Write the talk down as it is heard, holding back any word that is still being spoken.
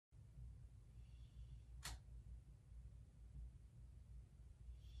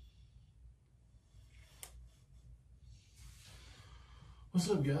What's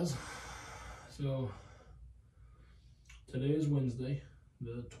up, guys? So today is Wednesday,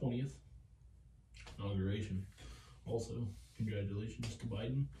 the 20th, inauguration. Also, congratulations to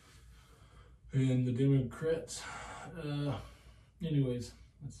Biden and the Democrats. Anyways,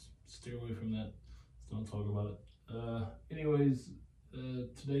 let's steer away from that. Let's don't talk about it.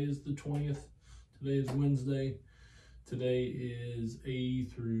 Today is the 20th. Today is Wednesday. Today is A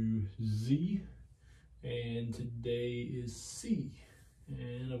through Z, and today is C.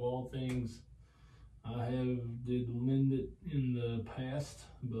 And of all things, I have did Lindt in the past,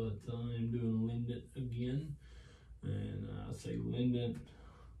 but I'm doing Lindt again. And I say Lindt,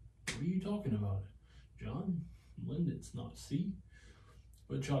 what are you talking about, John? Lindt's not C,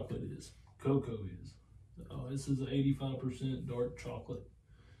 but chocolate is. Cocoa is. This is 85% dark chocolate.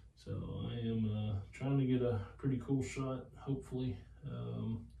 So I am trying to get a pretty cool shot, hopefully.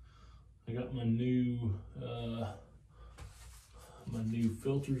 I got my new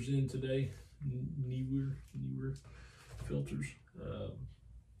filters in today, newer filters.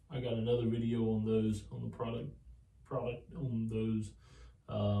 I got another video on those, on the product on those,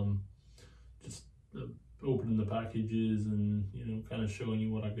 just opening the packages and, you know, kind of showing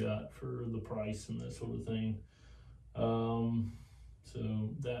you what I got for the price and that sort of thing.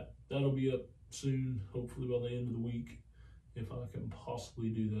 So that'll be up soon, hopefully by the end of the week, if I can possibly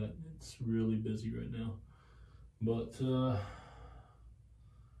do that. It's really busy right now, but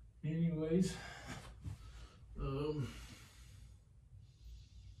anyways,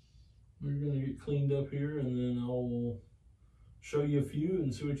 we're gonna get cleaned up here, and then I'll show you a few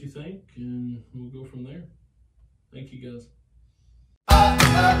and see what you think, and we'll go from there. Thank you, guys.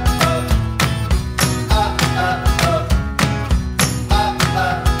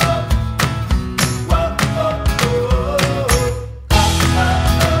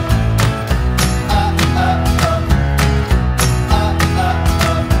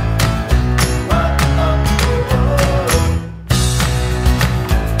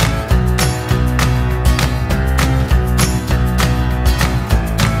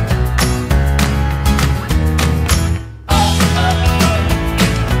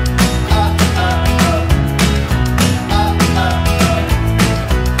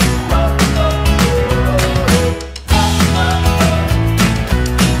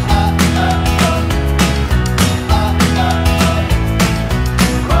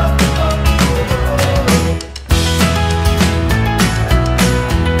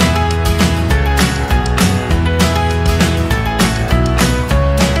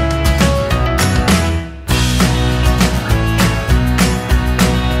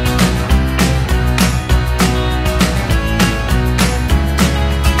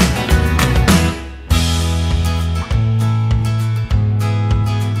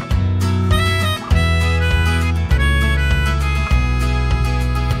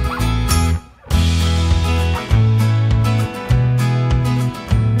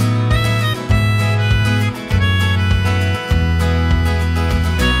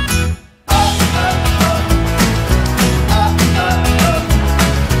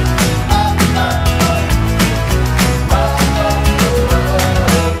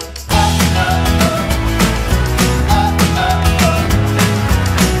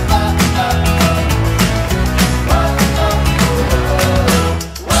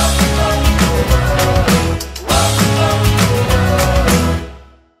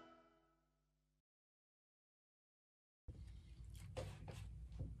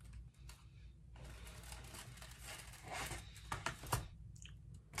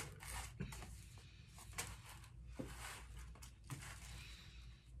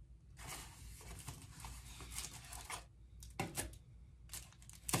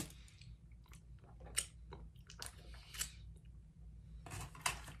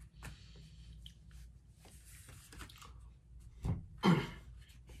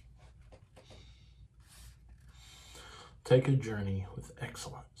 Take a journey with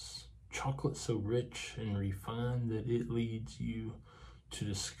excellence. Chocolate so rich and refined that it leads you to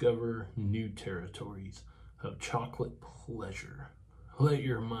discover new territories of chocolate pleasure. Let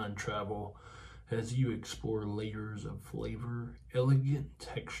your mind travel as you explore layers of flavor, elegant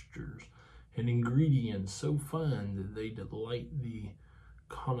textures, and ingredients so fine that they delight the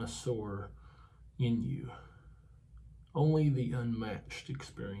connoisseur in you. Only the unmatched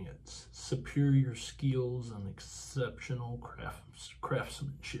experience, superior skills, and exceptional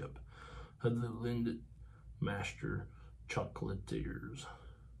craftsmanship of the Lindt master chocolatiers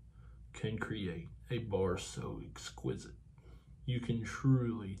can create a bar so exquisite you can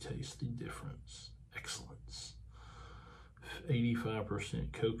truly taste the difference. Excellence.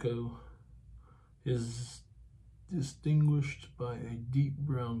 85% cocoa is distinguished by a deep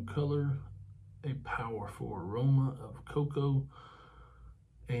brown color, a powerful aroma of cocoa,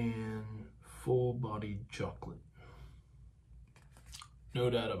 and full-bodied chocolate. No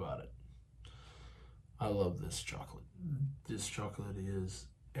doubt about it. I love this chocolate. This chocolate is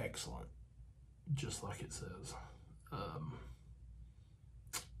excellent, just like it says.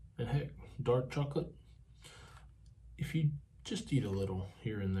 And heck, dark chocolate, if you just eat a little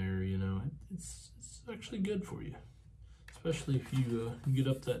here and there, you know, it's actually good for you. Especially if you get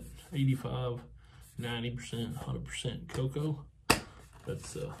up that 85, 90%, 100% cocoa.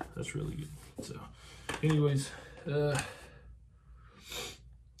 That's really good. So, anyways, I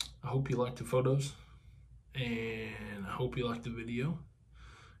hope you liked the photos, and I hope you liked the video.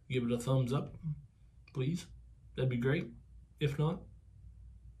 Give it a thumbs up, please. That'd be great. If not,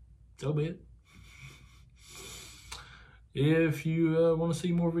 so be it. If you want to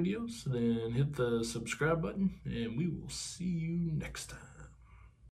see more videos, then hit the subscribe button, and we will see you next time.